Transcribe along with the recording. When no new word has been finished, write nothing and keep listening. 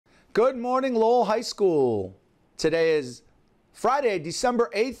Good morning, Lowell High School. Today is Friday, December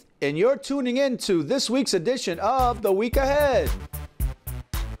 8th, and you're tuning in to this week's edition of The Week Ahead.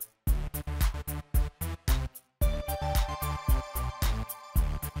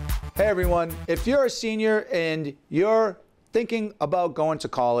 Hey everyone, if you're a senior and you're thinking about going to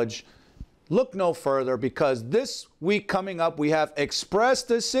college, look no further, because this week coming up we have Express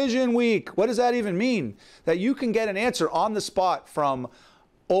Decision Week. What does that even mean? That you can get an answer on the spot from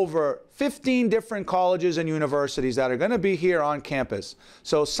over 15 different colleges and universities that are going to be here on campus.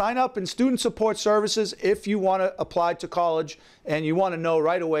 So sign up in Student Support Services if you want to apply to college and you want to know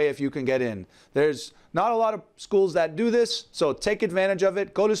right away if you can get in. There's not a lot of schools that do this, so take advantage of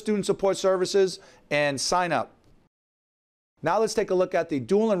it. Go to Student Support Services and sign up. Now let's take a look at the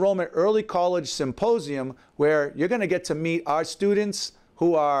Dual Enrollment Early College Symposium, where you're going to get to meet our students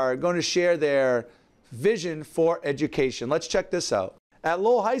who are going to share their vision for education. Let's check this out. At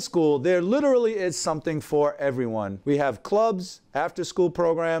Lowell High School, there literally is something for everyone. We have clubs, after-school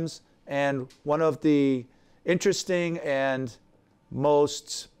programs, and one of the interesting and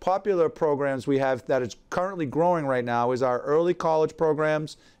most popular programs we have that is currently growing right now is our early college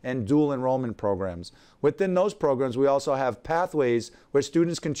programs and dual enrollment programs. Within those programs, we also have pathways where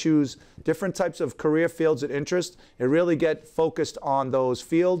students can choose different types of career fields of interest and really get focused on those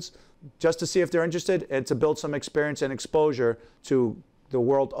fields just to see if they're interested and to build some experience and exposure to the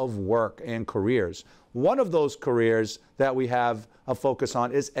world of work and careers. One of those careers that we have a focus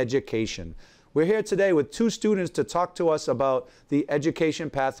on is education. We're here today with two students to talk to us about the education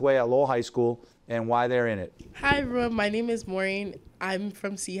pathway at Lowell High School and why they're in it. Hi everyone, my name is Maureen. I'm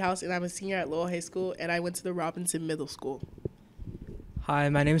from Seahouse and I'm a senior at Lowell High School, and I went to the Robinson Middle School. Hi,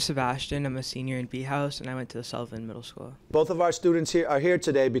 my name is Sebastian. I'm a senior in B House and I went to the Sullivan Middle School. Both of our students here are here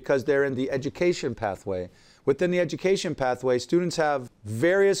today because they're in the education pathway. Within the education pathway, students have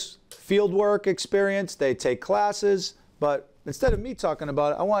various fieldwork experience, they take classes, but instead of me talking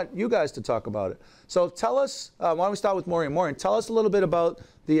about it, I want you guys to talk about it. So tell us, why don't we start with Maureen? Maureen, tell us a little bit about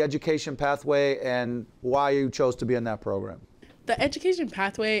the education pathway and why you chose to be in that program. The education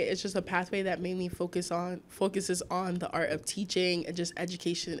pathway is just a pathway that mainly focuses on the art of teaching and just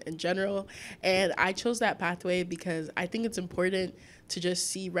education in general. And I chose that pathway because I think it's important to just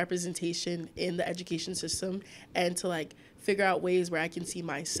see representation in the education system and to figure out ways where I can see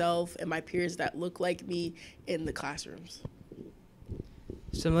myself and my peers that look like me in the classrooms.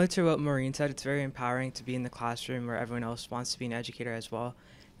 Similar to what Maureen said, it's very empowering to be in the classroom where everyone else wants to be an educator as well.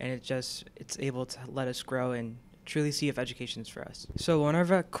 And it's able to let us grow and truly see if education is for us. So one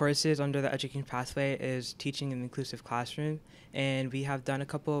of our courses under the education pathway is teaching an inclusive classroom, and we have done a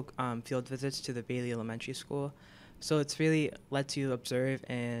couple field visits to the Bailey Elementary School. So it's really lets you observe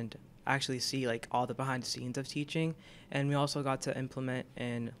and actually see all the behind the scenes of teaching, and we also got to implement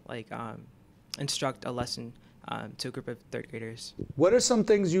and instruct a lesson to a group of third graders. What are some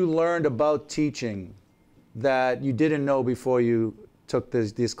things you learned about teaching that you didn't know before you took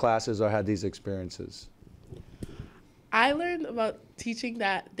these classes or had these experiences? I learned about teaching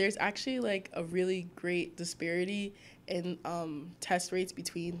that there's actually a really great disparity in test rates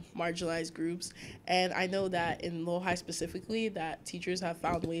between marginalized groups, and I know that in Lowell High specifically that teachers have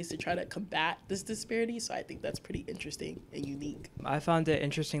found ways to try to combat this disparity, so I think that's pretty interesting and unique. I found it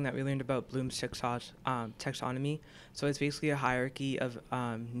interesting that we learned about Bloom's taxonomy. So it's basically a hierarchy of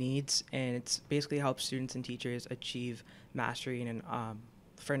needs, and it's basically helps students and teachers achieve mastery in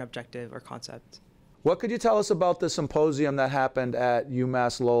for an objective or concept. What could you tell us about the symposium that happened at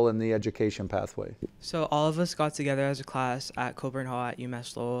UMass Lowell in the education pathway? So all of us got together as a class at Coburn Hall at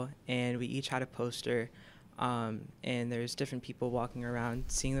UMass Lowell, and we each had a poster, and there's different people walking around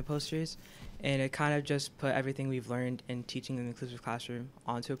seeing the posters, and it kind of just put everything we've learned in teaching an inclusive classroom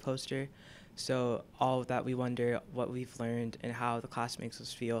onto a poster. So all of that, we wonder what we've learned and how the class makes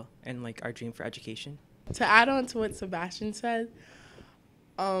us feel and our dream for education. To add on to what Sebastian said,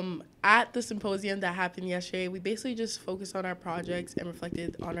 at the symposium that happened yesterday, we basically just focused on our projects and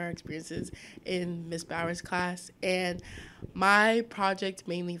reflected on our experiences in Ms. Bauer's class. And my project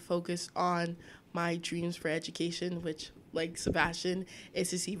mainly focused on my dreams for education, which, like Sebastian, is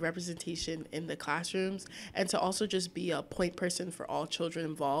to see representation in the classrooms and to also just be a point person for all children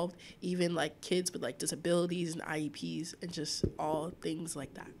involved, even kids with disabilities and IEPs and just all things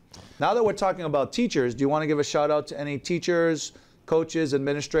like that. Now that we're talking about teachers, do you want to give a shout out to any teachers, coaches,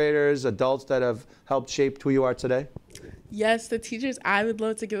 administrators, adults that have helped shape who you are today? Yes, the teachers I would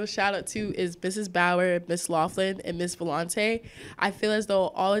love to give a shout out to is Mrs. Bauer, Miss Laughlin, and Miss Vellante. I feel as though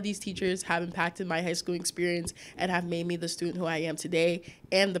all of these teachers have impacted my high school experience and have made me the student who I am today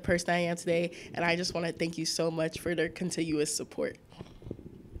and the person I am today. And I just want to thank you so much for their continuous support.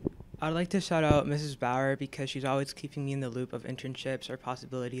 I'd like to shout out Mrs. Bauer because she's always keeping me in the loop of internships or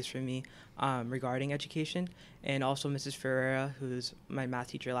possibilities for me regarding education. And also Mrs. Ferreira, who's my math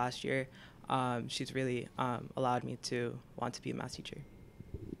teacher last year. She's really allowed me to want to be a math teacher.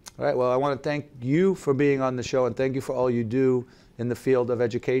 All right, well, I want to thank you for being on the show, and thank you for all you do in the field of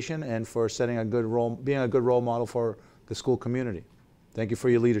education and for setting a good role, being a good role model for the school community. Thank you for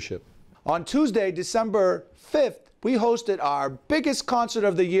your leadership. On Tuesday, December 5th, we hosted our biggest concert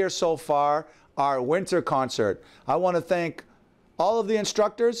of the year so far, our winter concert. I want to thank all of the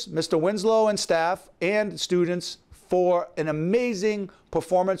instructors, Mr. Winslow and staff, and students for an amazing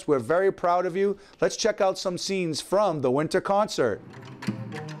performance. We're very proud of you. Let's check out some scenes from the winter concert.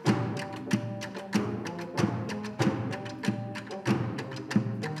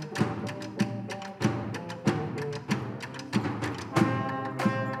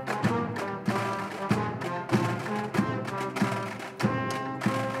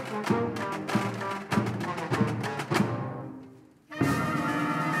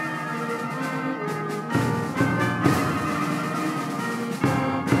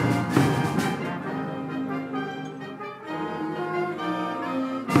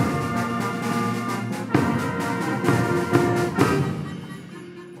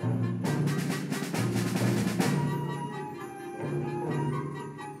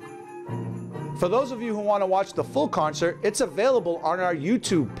 For those of you who want to watch the full concert, it's available on our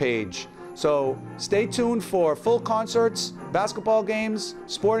YouTube page. So stay tuned for full concerts, basketball games,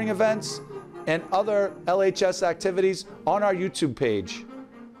 sporting events, and other LHS activities on our YouTube page.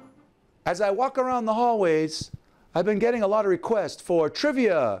 As I walk around the hallways, I've been getting a lot of requests for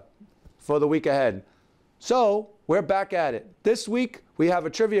trivia for the week ahead. So we're back at it. This week we have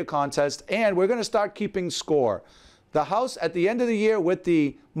a trivia contest and we're going to start keeping score. The house at the end of the year with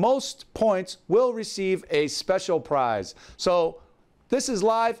the most points will receive a special prize. So this is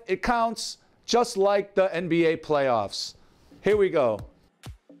live. It counts just like the NBA playoffs. Here we go.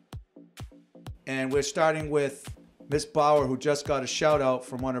 And we're starting with Miss Bauer, who just got a shout out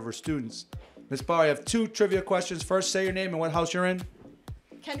from one of her students. Miss Bauer, I have 2 trivia questions. First, say your name and what house you're in.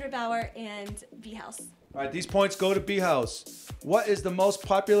 Kendra Bauer and B House. All right, these points go to B House. What is the most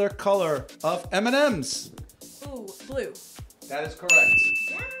popular color of M&Ms? Ooh, blue. That is correct.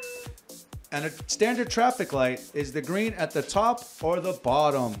 Yeah. And a standard traffic light is the green at the top or the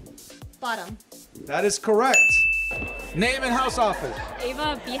bottom? Bottom. That is correct. Name and house office.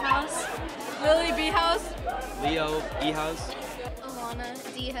 Ava B House. Lily B House. Leo E House.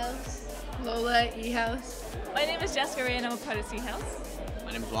 Alana D House. Lola E House. My name is Jessica Ray and I'm a part of C House.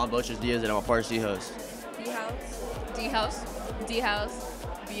 My name is Juan Boches Diaz and I'm a part of C House. B House. D House. D House.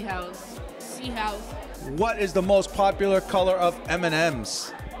 B House. C House. What is the most popular color of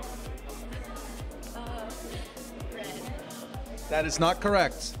M&Ms? Red. That is not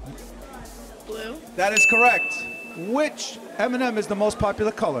correct. Blue. That is correct. Which M&M is the most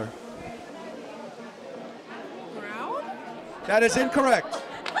popular color? Brown. That is incorrect.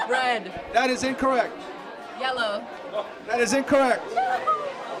 Red. That is incorrect. Yellow. That is incorrect.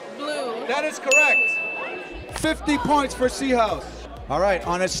 Blue. That is correct. 50 points for C House. All right,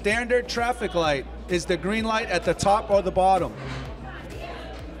 on a standard traffic light, is the green light at the top or the bottom?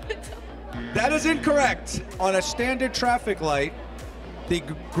 That is incorrect. On a standard traffic light, the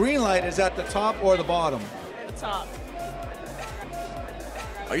green light is at the top or the bottom? The top.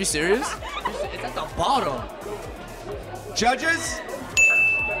 Are you serious? It's at the bottom. Judges,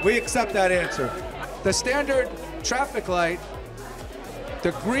 we accept that answer. The standard traffic light,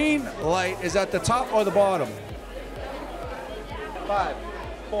 the green light is at the top or the bottom? 5,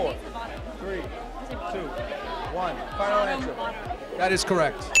 4, 3, 2, 1. Final answer. That is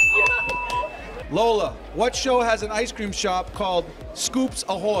correct. Lola, what show has an ice cream shop called Scoops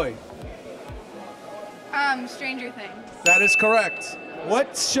Ahoy? Stranger Things. That is correct.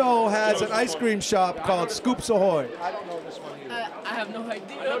 What show has an ice cream shop called Scoops Ahoy? I have no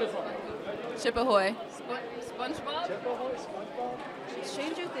idea. Chip Ahoy. SpongeBob.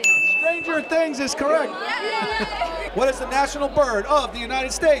 Stranger Things. Stranger Things is correct. What is the national bird of the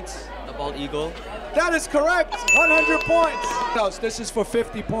United States? The bald eagle. That is correct. 100 points. This is for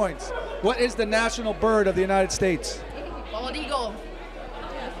 50 points. What is the national bird of the United States? Bald Eagle.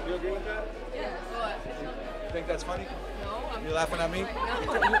 You agree with that? Yeah. What? You think that's funny? No, I'm You laughing at me?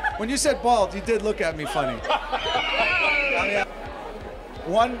 When you said bald, you did look at me funny.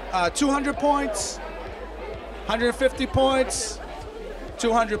 200 points, 150 points,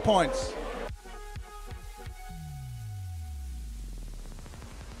 200 points.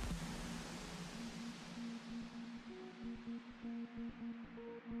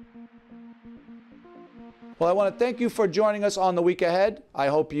 Well, I want to thank you for joining us on The Week Ahead. I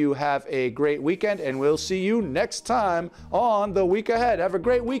hope you have a great weekend, and we'll see you next time on The Week Ahead. Have a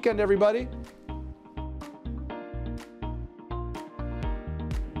great weekend, everybody.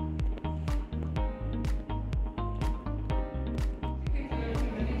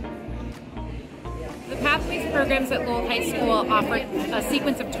 The Pathways programs at Lowell High School offer a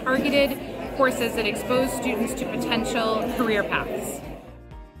sequence of targeted courses that expose students to potential career paths.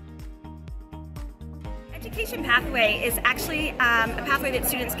 Education Pathway is actually a pathway that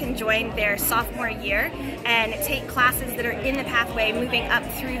students can join their sophomore year and take classes that are in the pathway moving up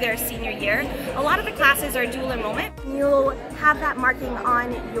through their senior year. A lot of the classes are dual enrollment. You'll have that marking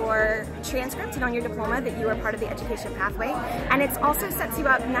on your transcript and on your diploma that you are part of the Education Pathway, and it also sets you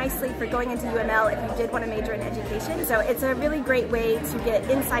up nicely for going into UML if you did want to major in education. So it's a really great way to get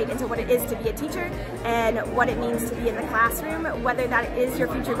insight into what it is to be a teacher and what it means to be in the classroom, whether that is your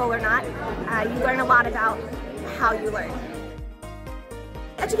future goal or not. You learn a lot about how you learn.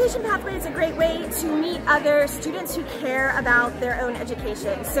 Education Pathway is a great way to meet other students who care about their own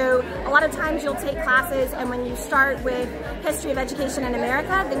education. So a lot of times you'll take classes, and when you start with history of education in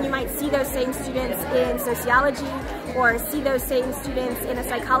America, then you might see those same students in sociology or see those same students in a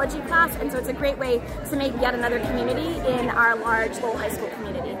psychology class, and so it's a great way to make yet another community in our large Lowell High School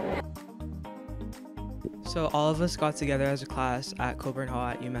community. So all of us got together as a class at Coburn Hall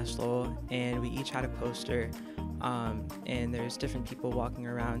at UMass Lowell, and we each had a poster, and there's different people walking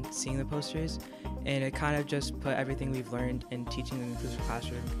around seeing the posters, and it kind of just put everything we've learned in teaching in the inclusive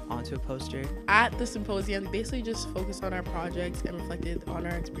classroom onto a poster. At the symposium, we basically just focused on our projects and reflected on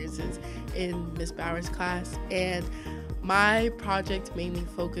our experiences in Ms. Bauer's class, and my project mainly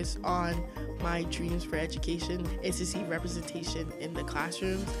focused on my dreams for education is to see representation in the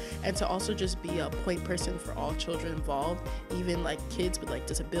classrooms and to also just be a point person for all children involved, even like kids with like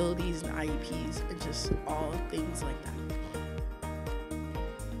disabilities and IEPs and just all things like that.